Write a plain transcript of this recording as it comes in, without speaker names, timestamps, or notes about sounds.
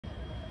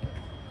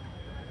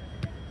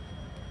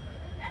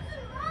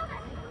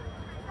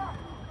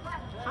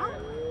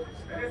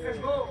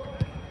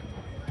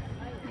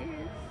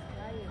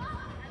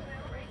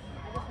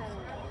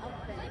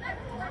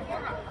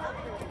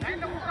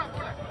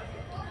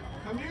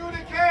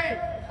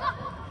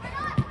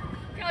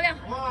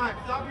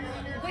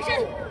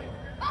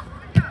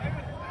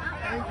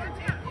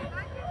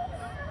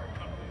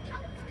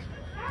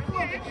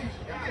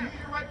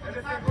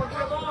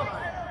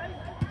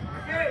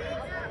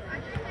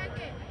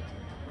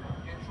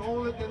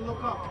Control it, then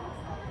look up.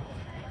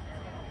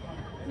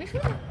 没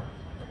事。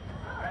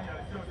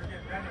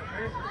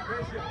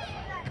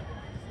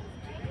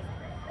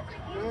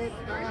Good,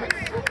 nice.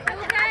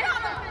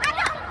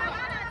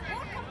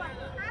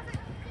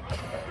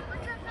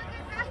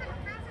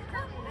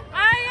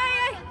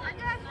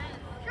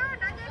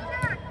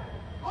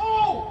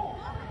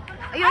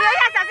 哎呦呀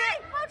呀，小心！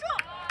抱住！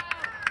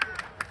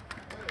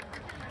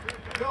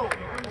 Yo,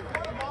 when you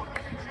throw the ball,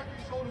 check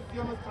your shoulders, see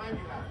how much time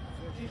you have.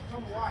 She's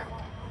come wide.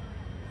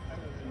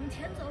 往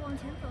前走，往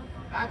前走。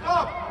 Back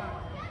up!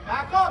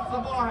 Back up, the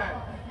ball head.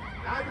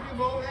 Now you can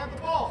go and have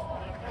the ball.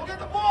 Go get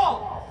the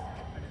ball!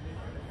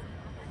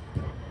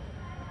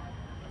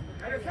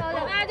 漂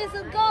亮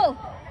 ，Edison go！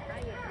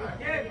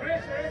 Again,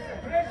 pressure,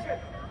 pressure,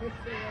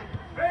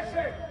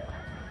 pressure.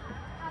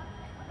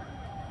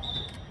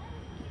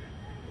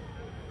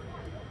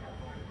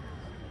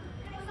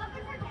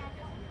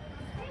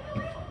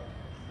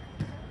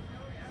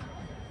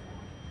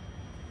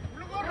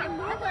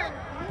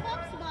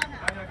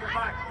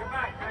 Get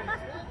back.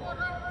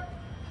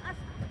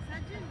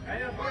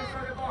 Daniel, go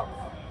inside the box.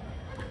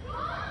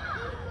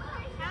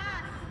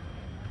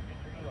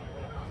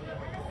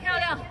 漂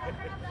亮！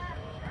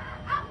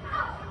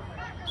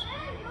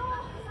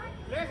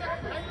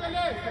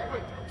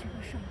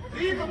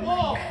 Leave the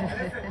ball!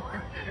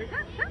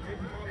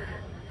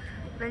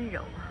 温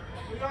柔。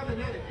 Put it on the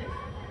net.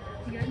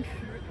 延迟。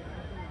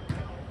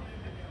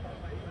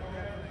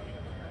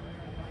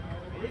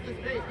 Where's the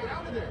space? Get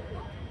out of there.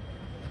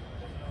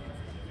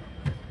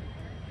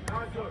 Now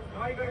it's yours.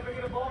 Now you gotta go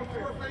get a ball We're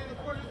first. playing the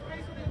corner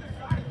space on the other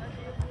side.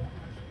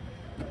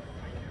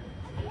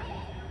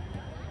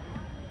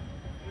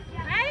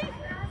 来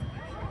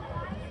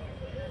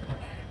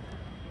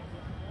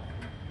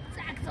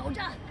 ，Zack 走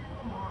着。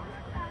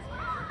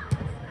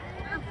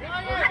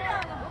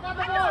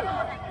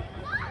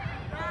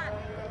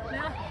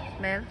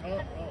没了。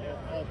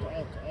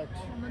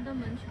我们的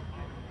门球。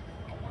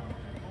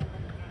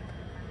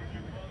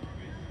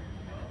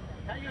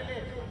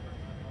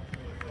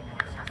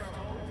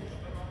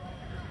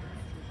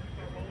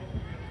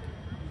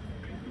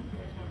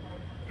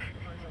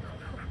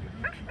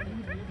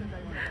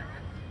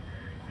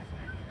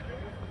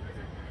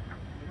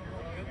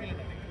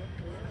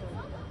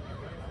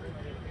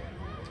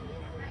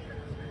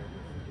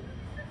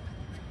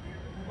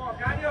 Come on,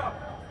 Daniel.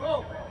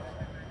 Go.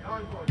 Now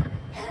it's going.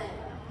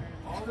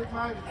 All the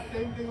time. It's the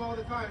same thing all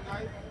the time,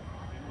 guys.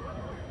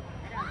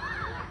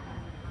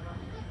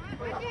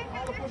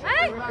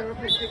 哎， Relax.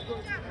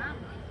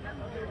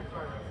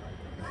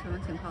 什么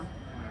情况？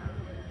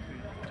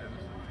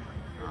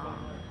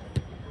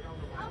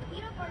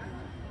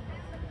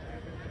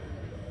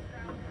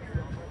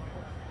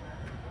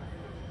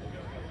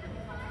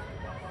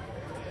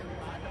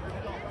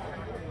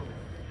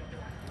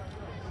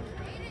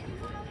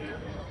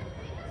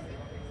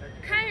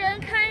看人，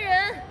看人。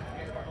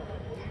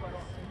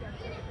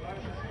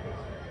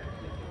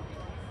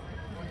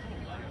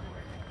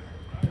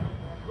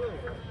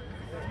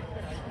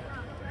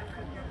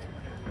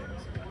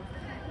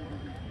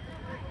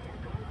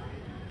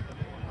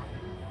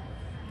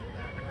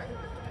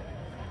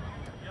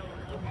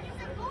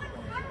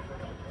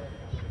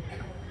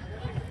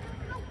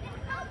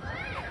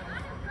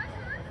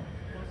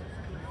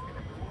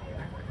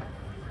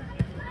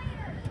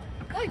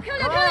 哎，漂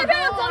亮，漂亮，漂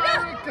亮，走着！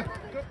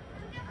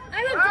艾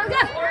伦，走着！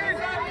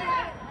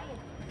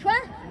传！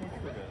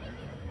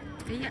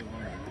哎呀，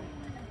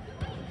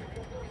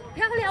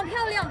漂亮，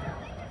漂亮！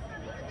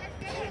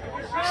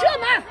射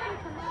门！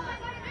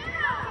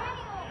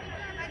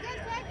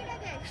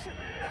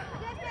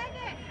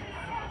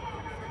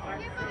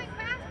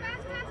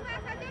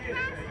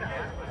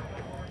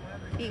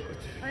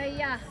哎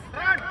呀！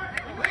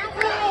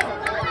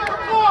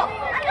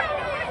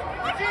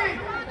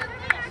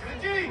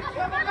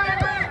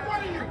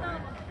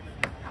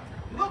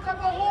 Look at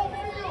the whole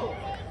field.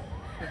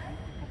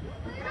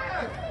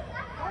 Yes.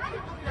 Don't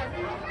keep looking at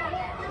me. Look at the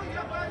whole field. You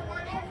have guys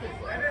wide open.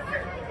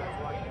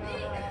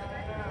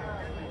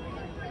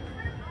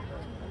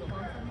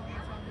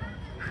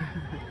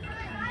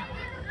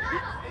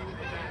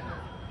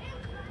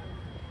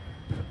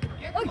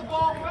 Get to the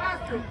ball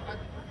faster.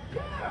 Yeah.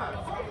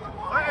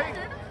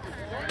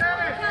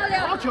 漂亮！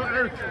好球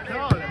儿，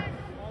漂亮！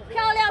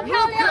漂亮，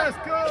漂亮！ Let's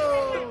go！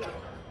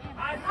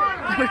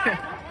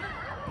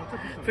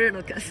 不是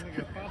Lucas，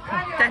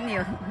 丹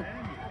宁。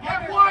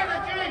 Get wide,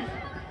 James.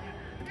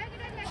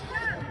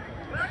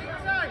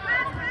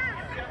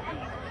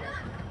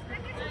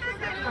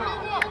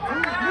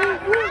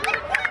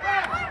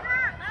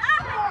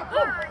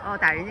 哦，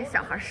打人家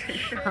小孩身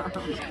上。打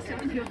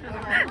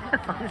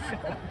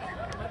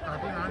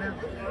对哪呢？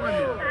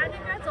打那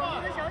边走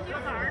那个小女孩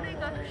那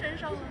个身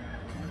上。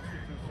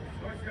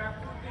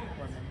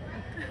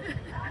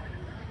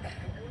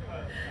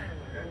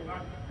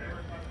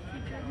一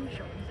只你手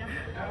一下。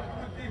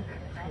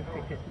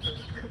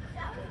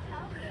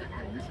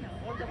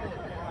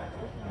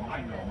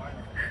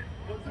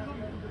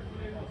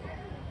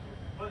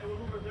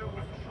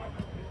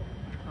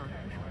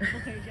不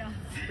可以这样。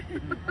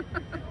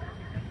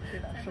这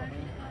俩手能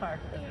一块儿。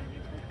可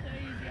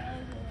以这样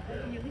子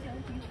影响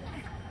比赛。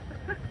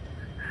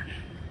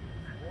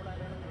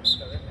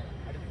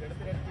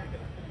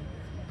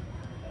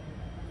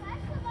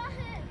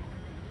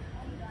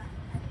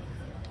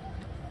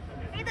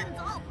黑灯走。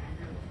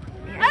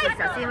哎，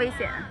小心危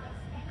险，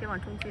别往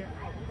中间。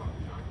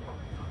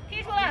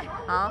踢出来。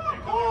好。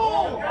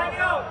 Go!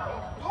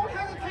 Don't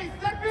hesitate,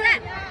 step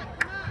in!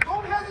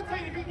 Don't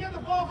hesitate, if you get the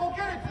ball, go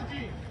get it,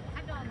 Sajid.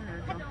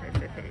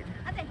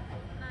 啊对。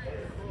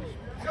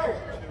 Yo,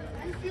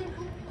 you see him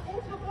go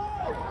to the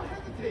ball, don't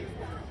hesitate.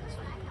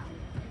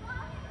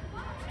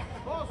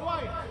 Ball's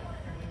right.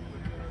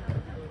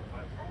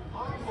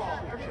 On the ball,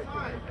 every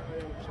time.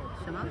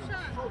 什么？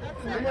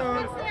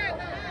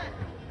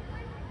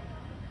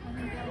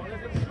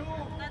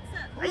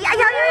 哎呀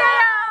呀呀呀！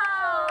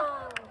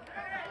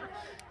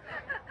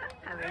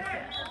太危险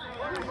了。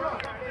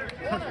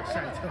吓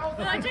一跳。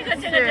啊，这个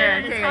真这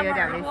个有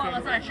点危险。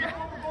算是。啊？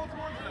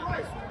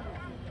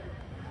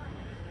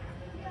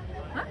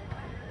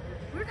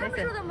不是他们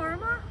射的门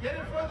吗？ Get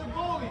in front of the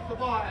goalie,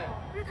 Sabah.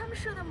 不是他们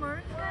射的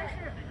门，应该是。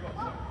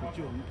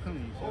就碰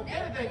一下。 Go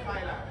get it, then,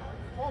 Kyla.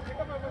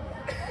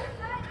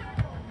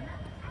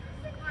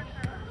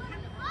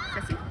 小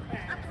心。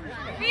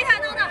逼他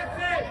弄的。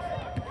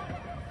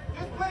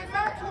 Just play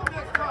back to him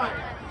next time.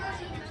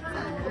 Possession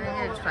人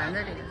家传的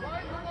这个。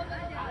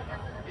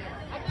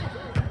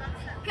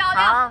 漂亮。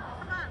好。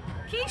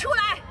踢出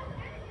来。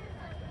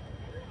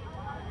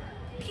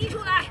踢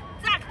出来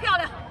 ，Zack 漂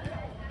亮。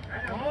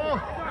哦。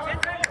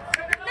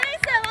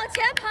 Nathan 往前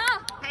跑。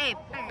哎，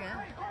绊人。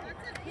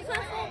你算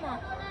后吗？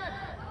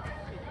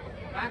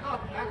 Back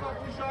up,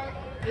 Bouchard.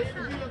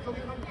 Distribute until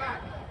he comes back.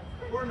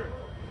 Corner.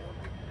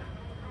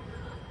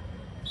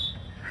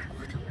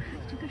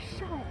 这个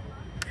哨。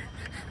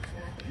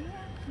他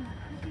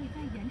可以再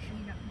延迟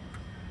一点吗？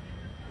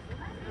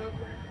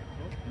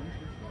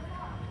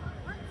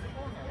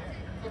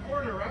 The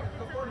corner, right?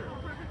 The corner.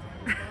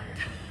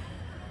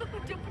 这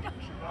不知道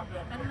是。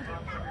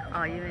哦，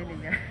因为那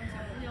边。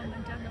要我们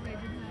站的位置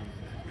太。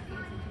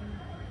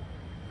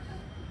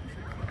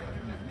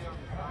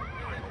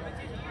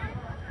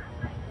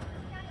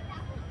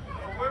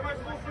 Where am I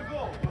supposed to go?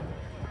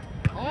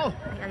 好。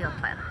哎呀，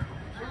坏了。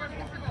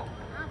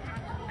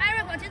艾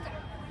瑞往前走。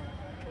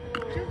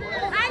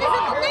哎，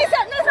内森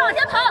往前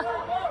跑。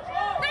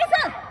内森。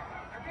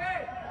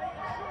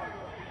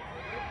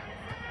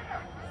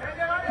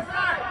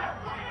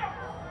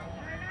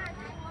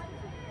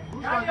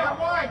 Bouchard, get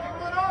wide. Give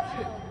him an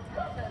option.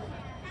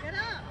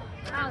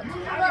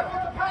 Use your left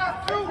foot to pass,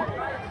 too.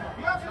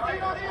 You have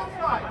Sajid on the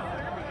inside.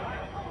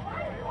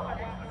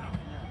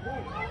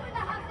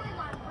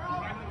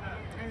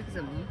 艾瑞克怎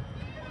么了？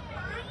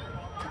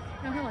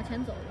让他往前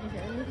走，那谁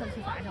立刻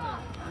去罚上了。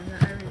那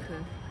艾瑞克。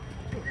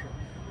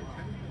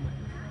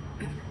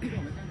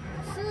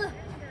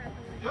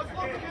 Just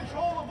look to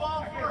control the ball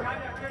first.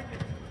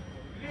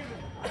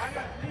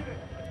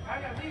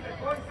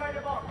 Go inside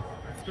the box.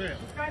 对。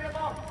 Inside the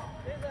box.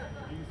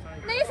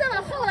 内森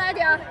往后来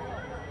点儿。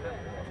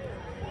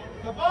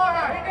 The ball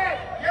head.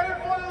 Get in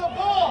front of the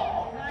ball.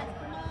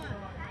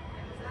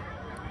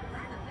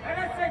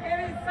 Edison, get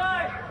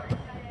inside.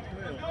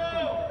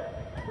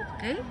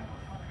 哎，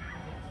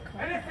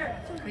 Edison.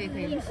 可以。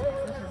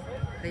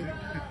可以。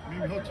没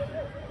瞄准。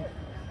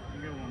应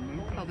该我们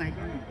靠外。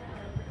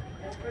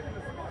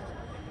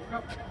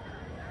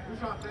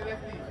 Bouchard, stay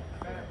lefty.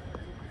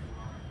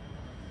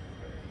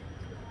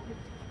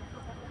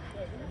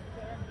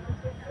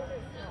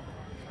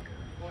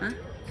 啊，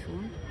球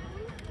呢？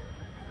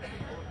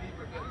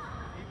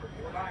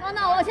王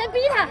导往前逼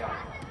他。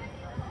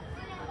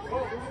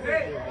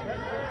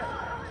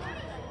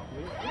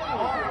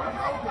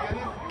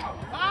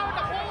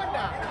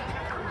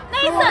内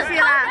森起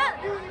来。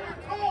 Using your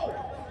toe.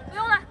 不用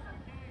了。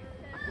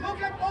 Look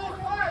at both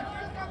sides. You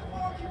just got the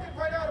ball, keep it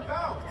right out of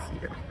bounds.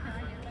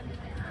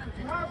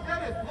 You have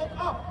Dennis. Look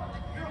up.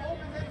 If you're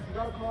open Dennis, you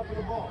gotta come up with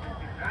the ball.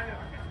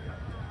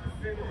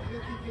 You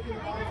just keep kicking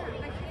the ball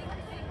away.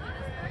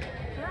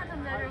 不让他们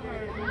在这会儿。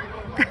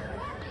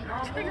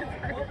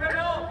 Open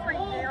up.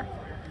 Move.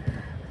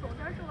 左边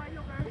是往右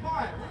边。 Come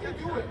on, what are you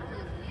doing?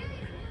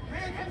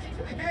 Pay attention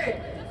to the game.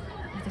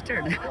 在这儿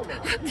呢。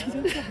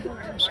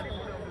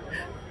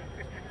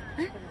哎，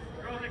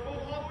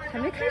还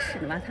没开始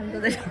呢吧？他们都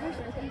在这儿。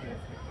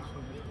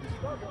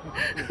我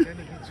现在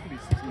跟处理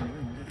事情有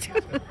你这。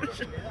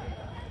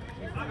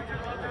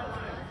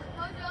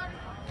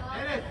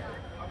 Dennis,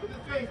 up with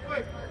his face,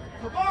 quick.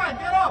 Come on,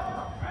 get up.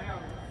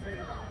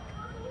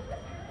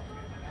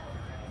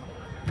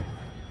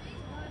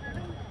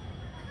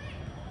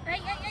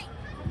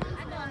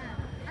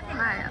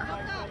 妈呀！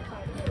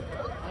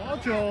好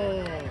球！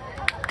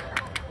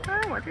哎，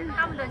我这是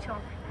他们的球。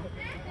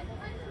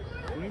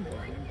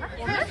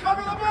 Just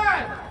cover the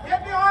man.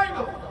 Get behind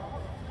him.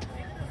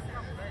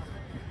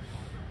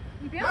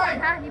 你别管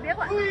他，你别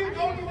管他。 You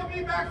don't need to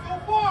be back so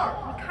far.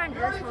 你看 We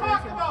着 already 球就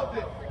talked 行， about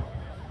this.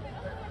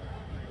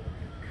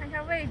 看一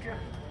下位置。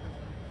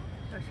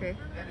有谁？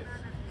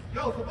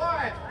 Yo, Sabah.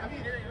 I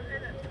mean,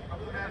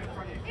 cover the man in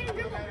front of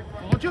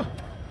you. 好球！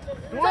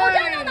对，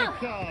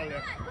漂亮。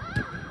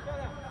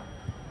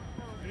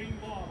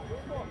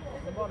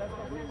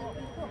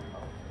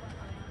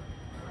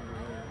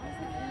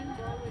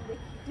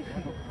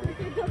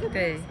对。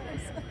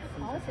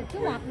好些，就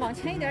往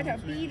前一点点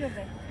逼着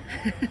呗。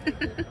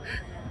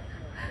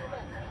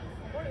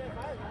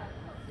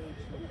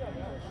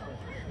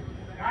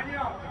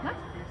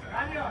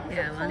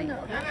Yeah, money.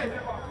 Dennis,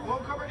 go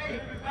cover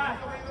 8.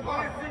 Somebody in the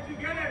box.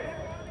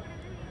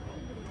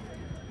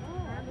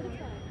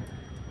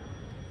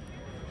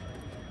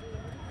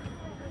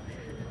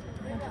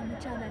 让他们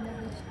站在那儿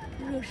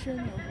热身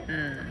呢，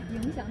影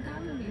响他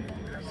们比赛。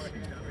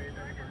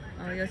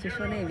哦，要去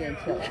说那边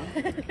去了。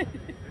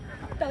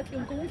倒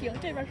挺公平，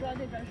这边说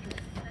那边说。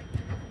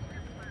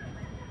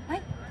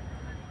哎，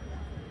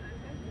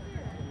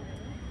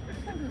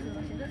上出去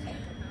了，谁的球？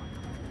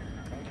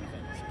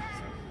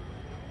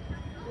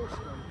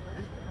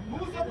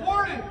 Who's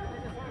supporting?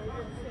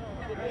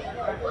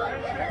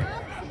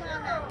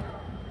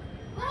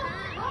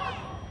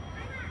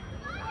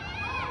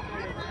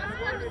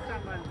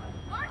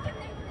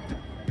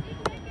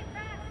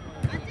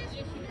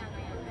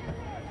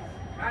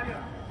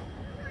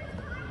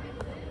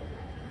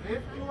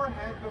 Lift your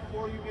head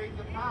before you make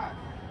the pass.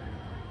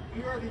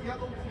 We are the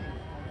yellow team.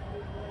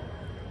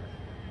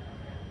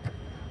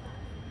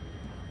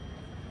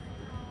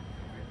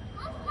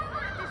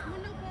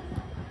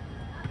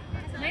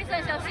 梅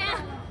森，小心！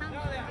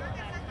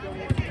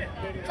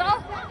走！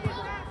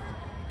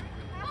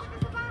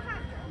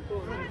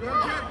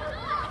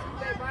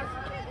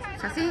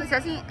小心，小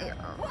心！哎呦！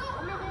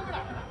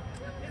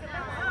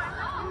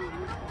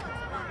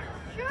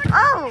哦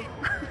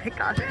 ，My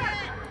God！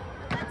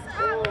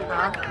 好。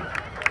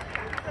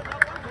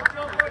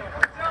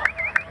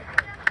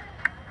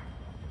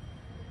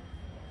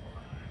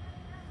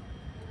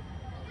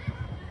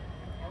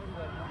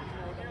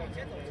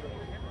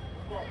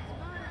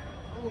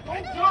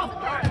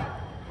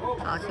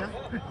好球！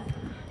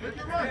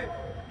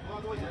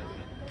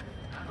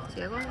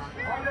接过来。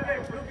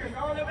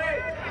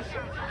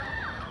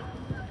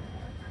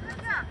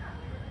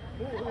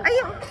哎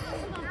呦！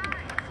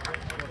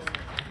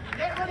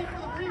 Get ready for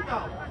the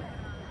rebound.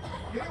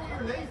 Get it with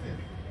your laces.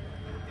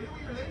 Get it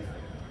with your laces.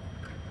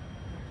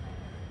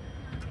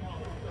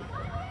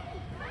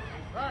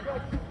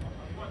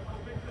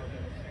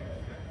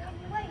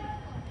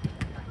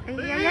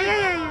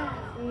 Yeah.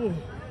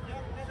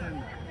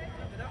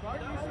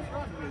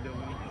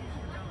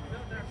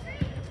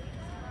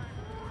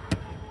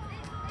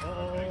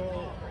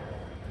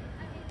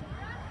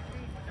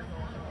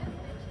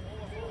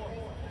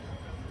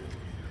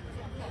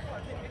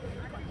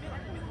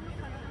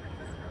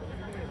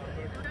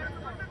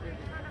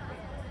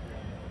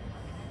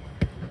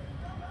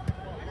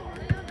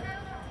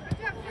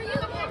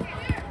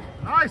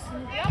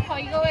 不要跑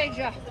一个位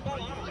置。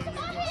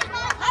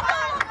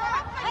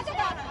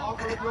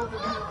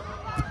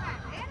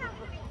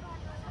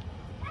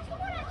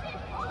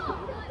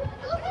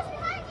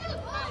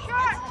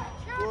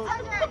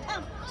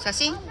 小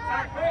心！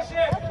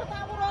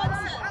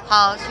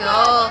好球！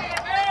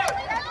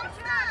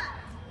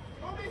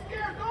 Don't be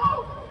scared. Go.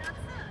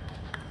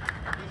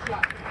 Good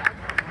shot.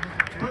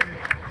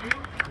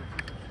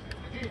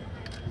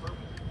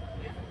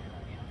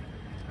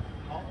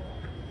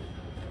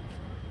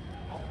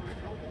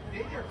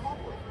 Stay there. Call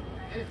for it.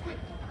 And it's quick.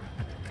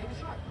 Take a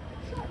shot.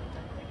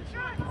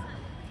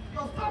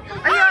 Yo, stop your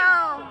哎呦！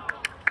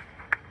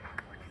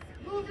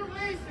 Use your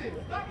laces.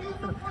 Stop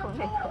using the front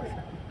toe.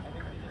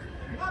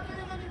 You're not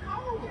getting any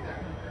power with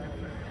that.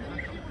 And then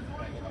you keep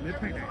resorting to it 没 every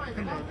配点， time. 看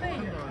到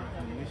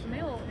没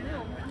有。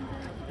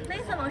梅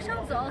森往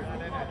上走。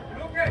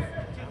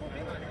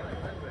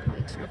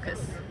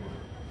 Lucas。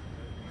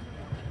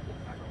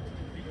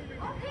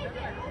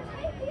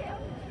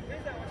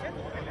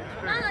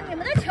 娜娜，你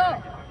们的球，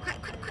快！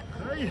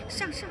可以。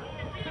上！上！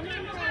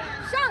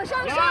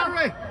拉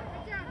瑞，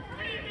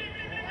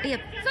哎呀，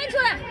翻出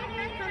来！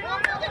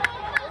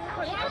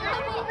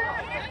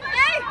哎，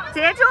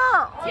接住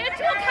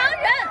扛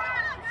人！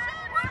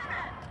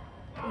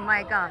 ！Oh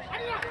my God！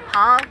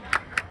 好。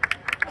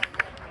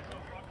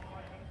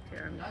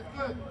 That's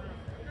good.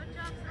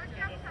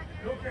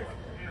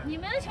 你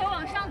们的球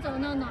往上走，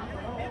娜娜。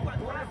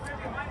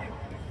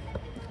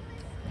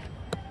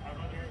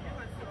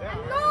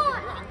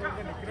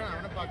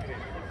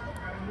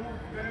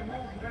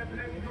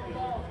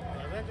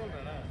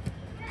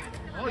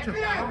好球！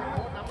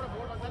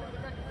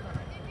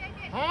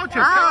好球！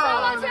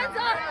往前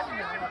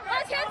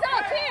走，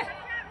踢！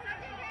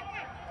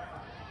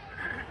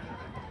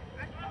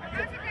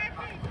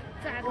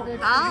扎克的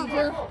好体真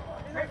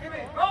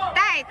好。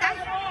带，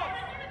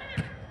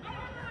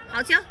好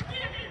球！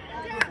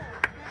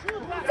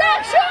再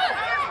射！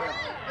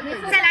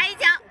再来一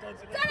脚！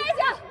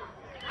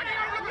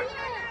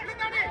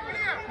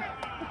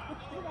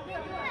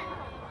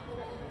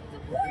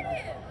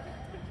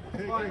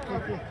可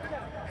以。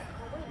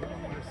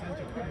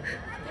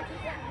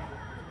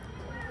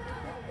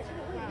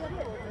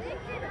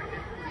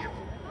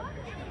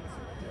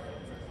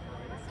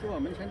就往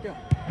门前掉。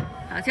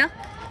好球！哎，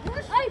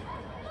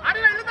哪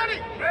里来？在哪里？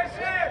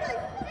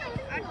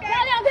漂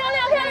亮漂亮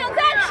漂亮，再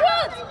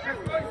shoot！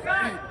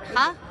 好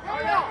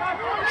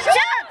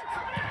 ，shoot！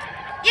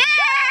 耶！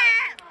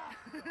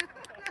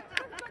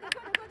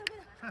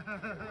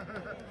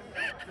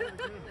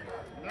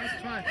 Nice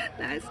try.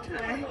 Nice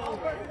try.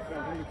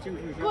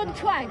 Good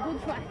try, good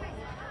try.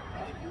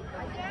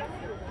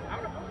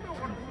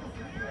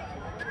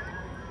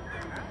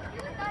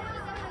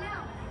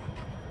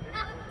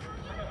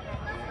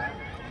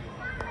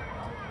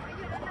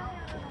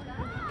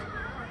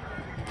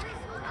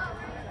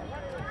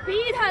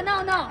 逼他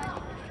闹闹。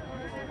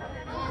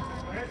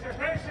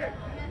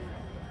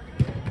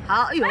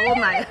好，哎呦我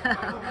妈呀！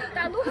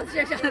打卢克斯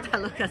身上。打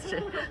卢克斯。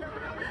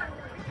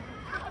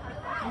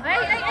哎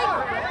哎哎！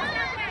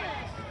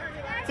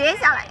接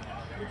下来，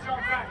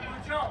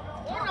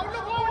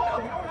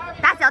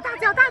大脚大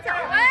脚大脚！哎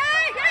哎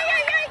哎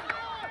哎！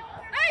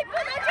哎，不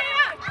能这样！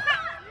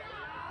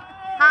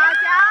好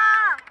球！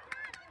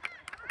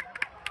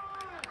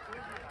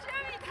这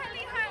你太厉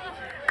害了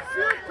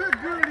Super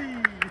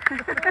goodie.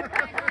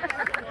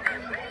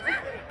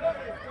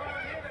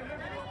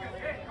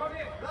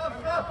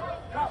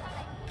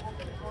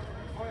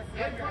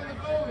 In from the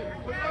goalie.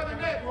 Put it on the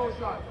net,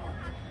 Roshan.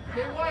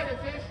 Stay wide,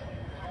 Atish.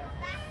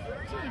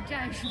 这战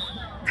术，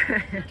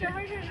这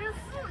还是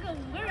4个5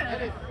个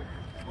人。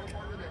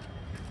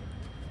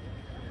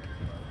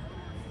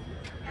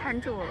看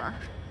住了！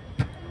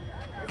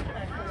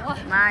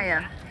妈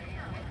呀！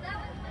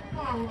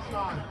 Come on,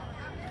 Roshan.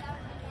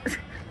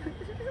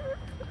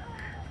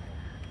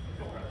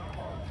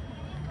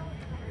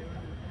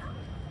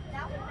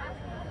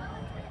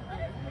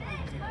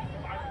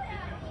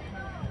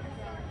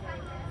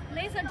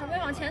 雷森准备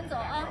往前走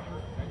啊！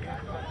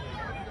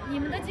你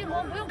们的进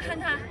攻不用看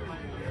他。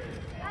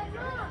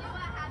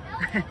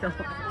走！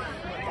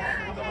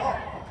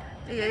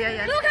哎呀呀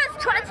呀！卢卡斯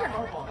传起来。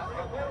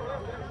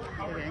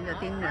这个人就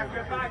盯着了，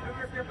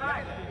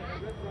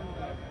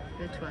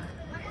别传。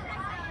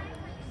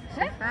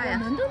谁发呀？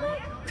我们的呢？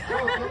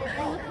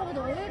我看不懂，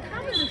我以为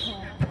他们的球。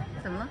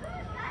怎么了？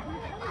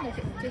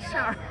这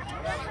哨儿。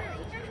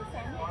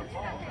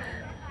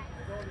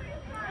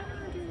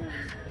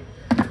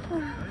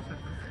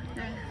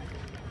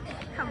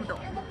看不懂。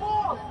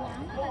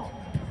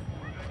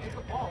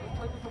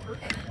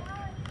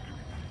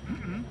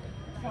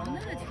黄的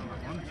球。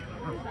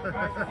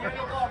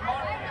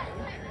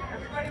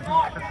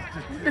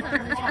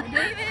因为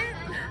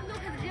卢卡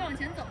斯直接往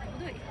前走，不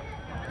对。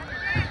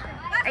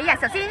哎呀，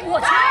小心！我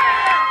去！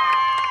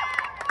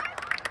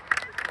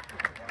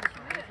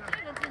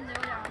这个进的有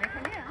点没看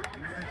见啊。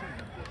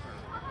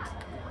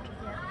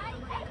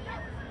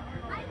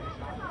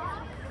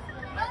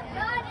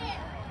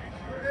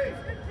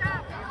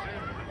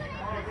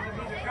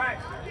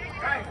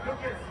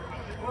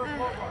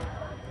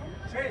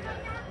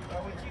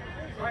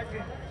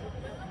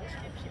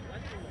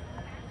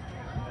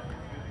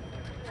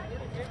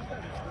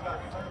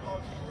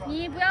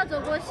你不要走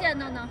过线，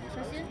闹闹，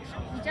小心！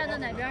你站在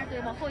哪边？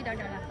对，往后一点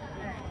站来。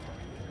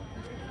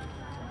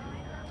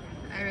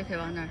艾瑞克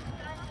往那儿，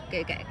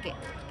给。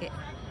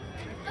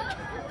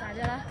咋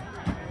的了？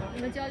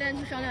你们教练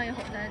去商量一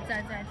会儿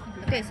再踢。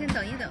对，先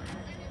等一等。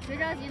别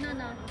着急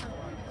呢。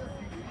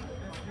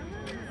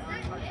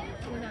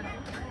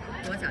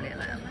我教练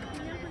来了。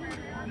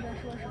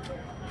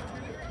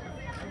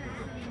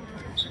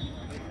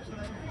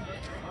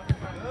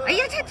哎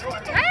呀，这，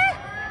哎，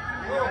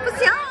不行！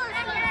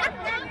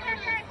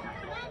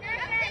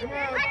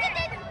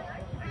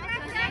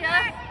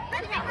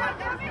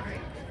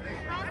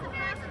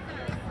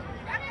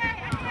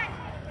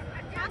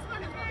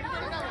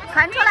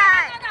传出来！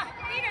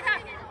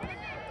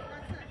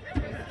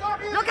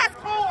卢卡斯，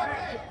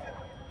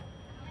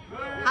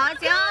好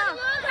球！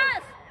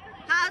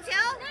好球！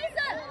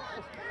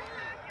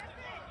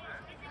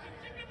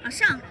啊，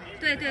上！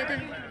对。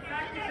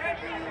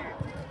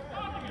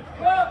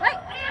哎，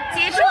接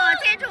住！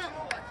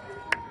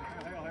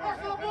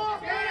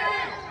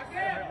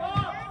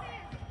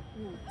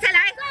再来！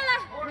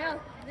没有，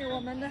那我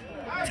们的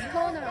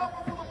corner。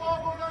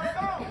哎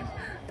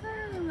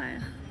呀妈呀，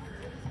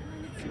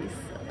气死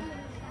了！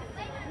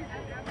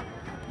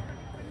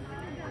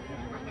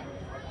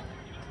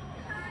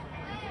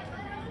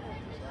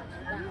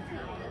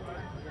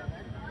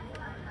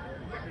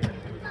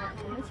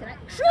我们起来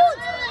shoot，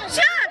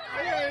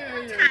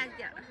 差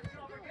点儿。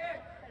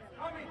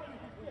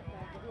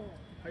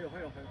还有，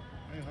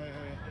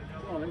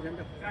往门前掉。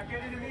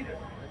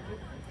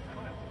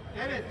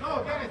Dennis, no,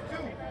 Dennis, 2.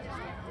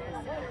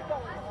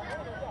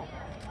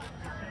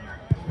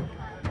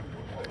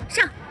 上！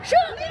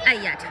哎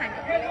呀，差点。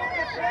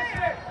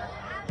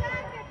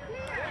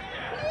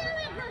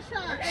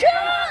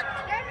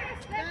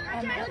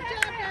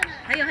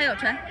还有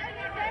传。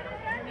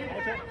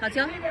好球！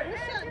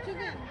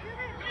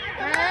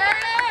哎，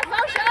防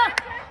守！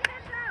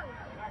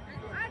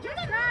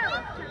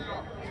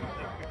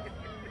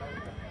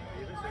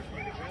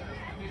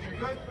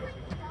 Good.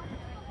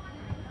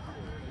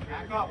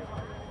 Back up.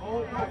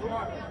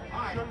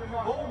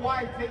 Go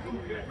wide, take him.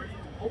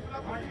 Open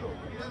up the field.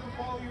 He doesn't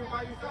follow you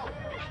by yourself.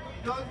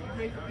 He does, he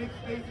creates a big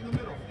space in the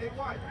middle. Stay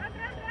quiet.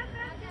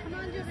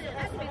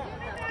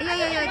 哎呀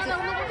呀呀！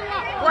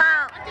哇！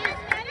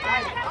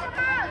 Guys, stop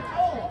being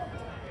told.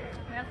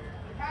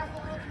 Pass a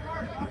little too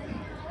hard. Stop being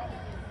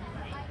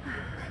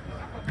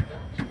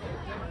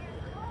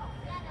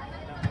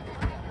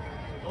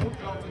Don't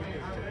jump in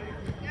here.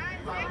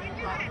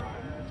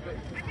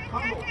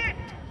 Come on.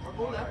 Or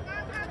go left.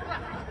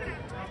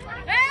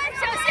 哎，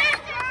小心！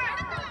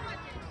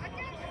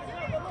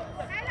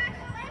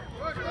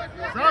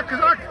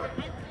 Zak!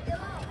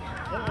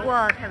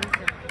 哇，太危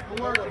险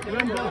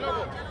了！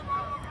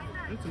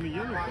 It's a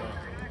yellow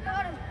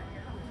card.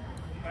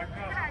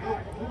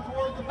 Move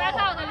towards the Back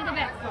ball. out a little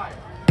bit. Side.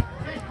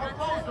 Fish, come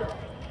closer.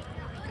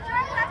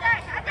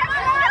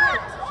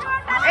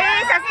 哎，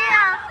小心啊！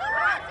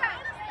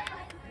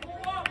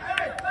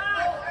 Eric, go,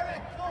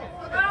 Eric, go.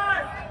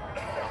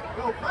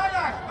 Go,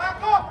 Kailash,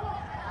 back up.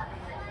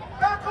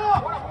 Back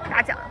up. 打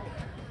脚，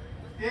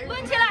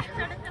抡起来！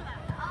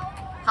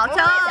好球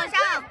上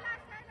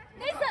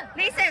Listen，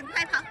 ！Listen，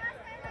 快跑！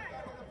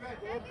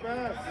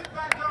 Sit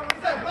back down.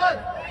 Listen, run.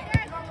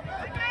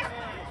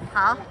 好，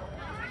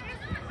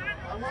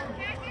 I want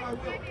I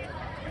will.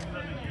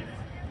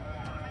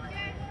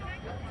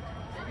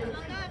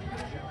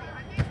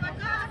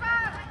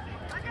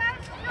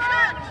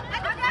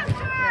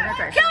 让他转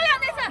身漂，亮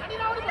，Listen！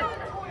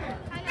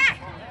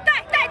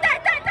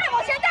带，往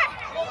前带！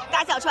打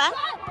小船。传！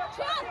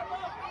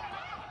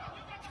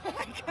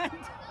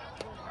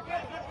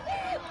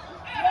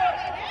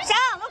上，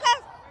卢卡！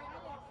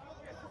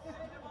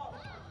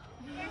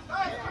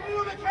 Guys,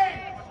 communicate.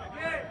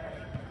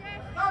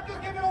 Stop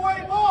just giving away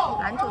balls.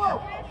 拦住 Come 他 on.。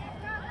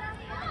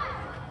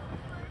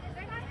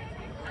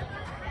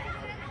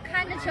看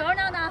着球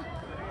呢。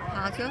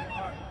好球。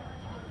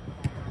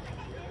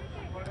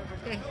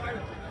对， What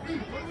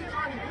are we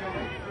trying to do?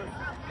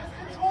 Just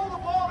control the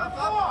ball. That's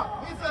all.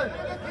 Listen,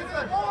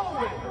 follow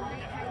it.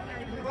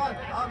 Run.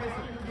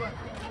 Listen.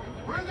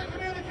 Where's the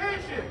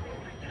communication?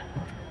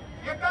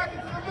 Get back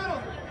into the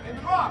middle and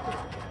drop.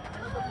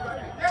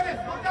 Dennis,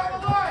 look down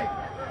the line.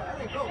 There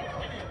we go.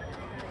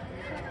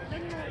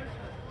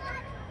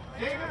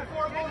 David,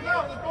 before it goes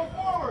out, let's go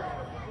forward.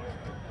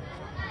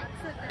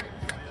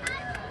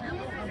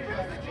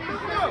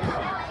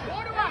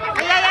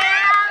 哎呀呀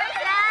呀！危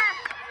险！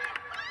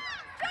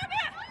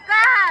干！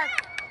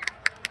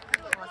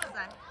哇塞！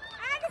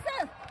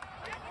 Edison！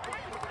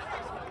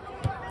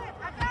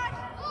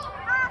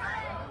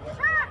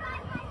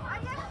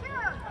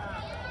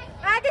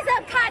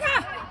 Edison， 卡他！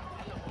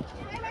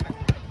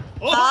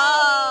哦！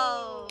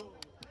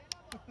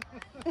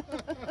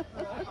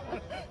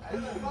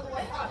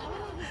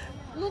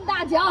抡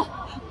大脚，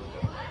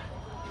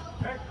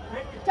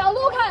找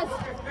Lucas，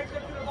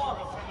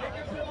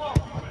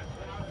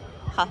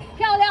 好，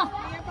漂亮。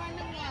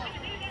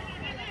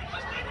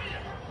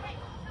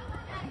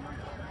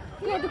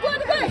Good，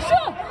上！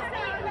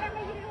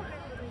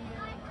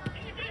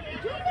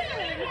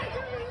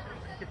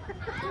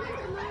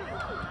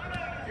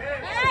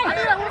哎，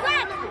我在。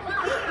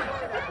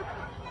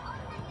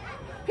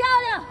漂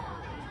亮。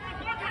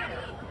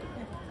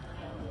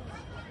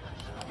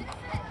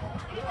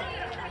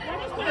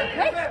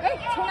哎，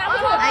球拿不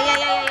住。哎呀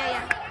呀呀呀呀！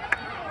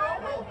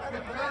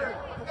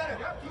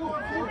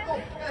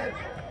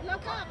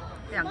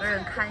两个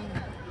人看一下。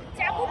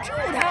夹不住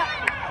他，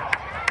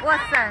哇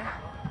塞！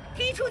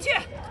踢出去。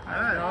哎，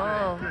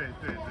哦对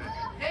对对。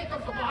 Take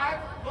them, Sublime.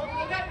 Go to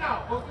the net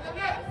now. Go to the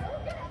net.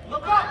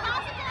 Look up.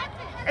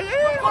 哎呀呀！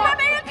后面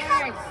没人看，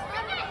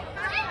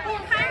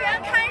看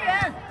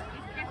人。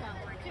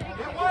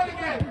 Get wide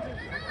again.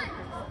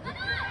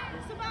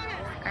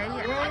 哎呀！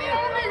我1-0。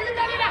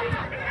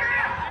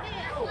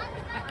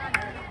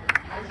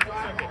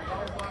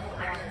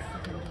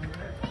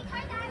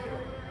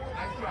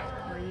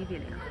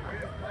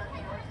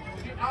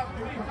 Up,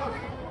 really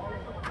close.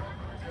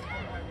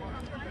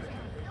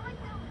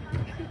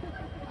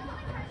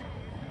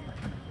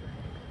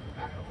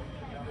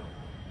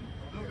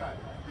 Look at it.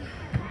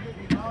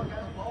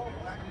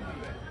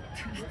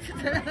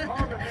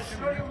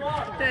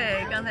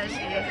 对，刚才是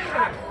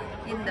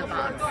in the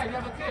box。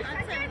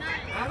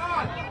 Hang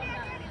on.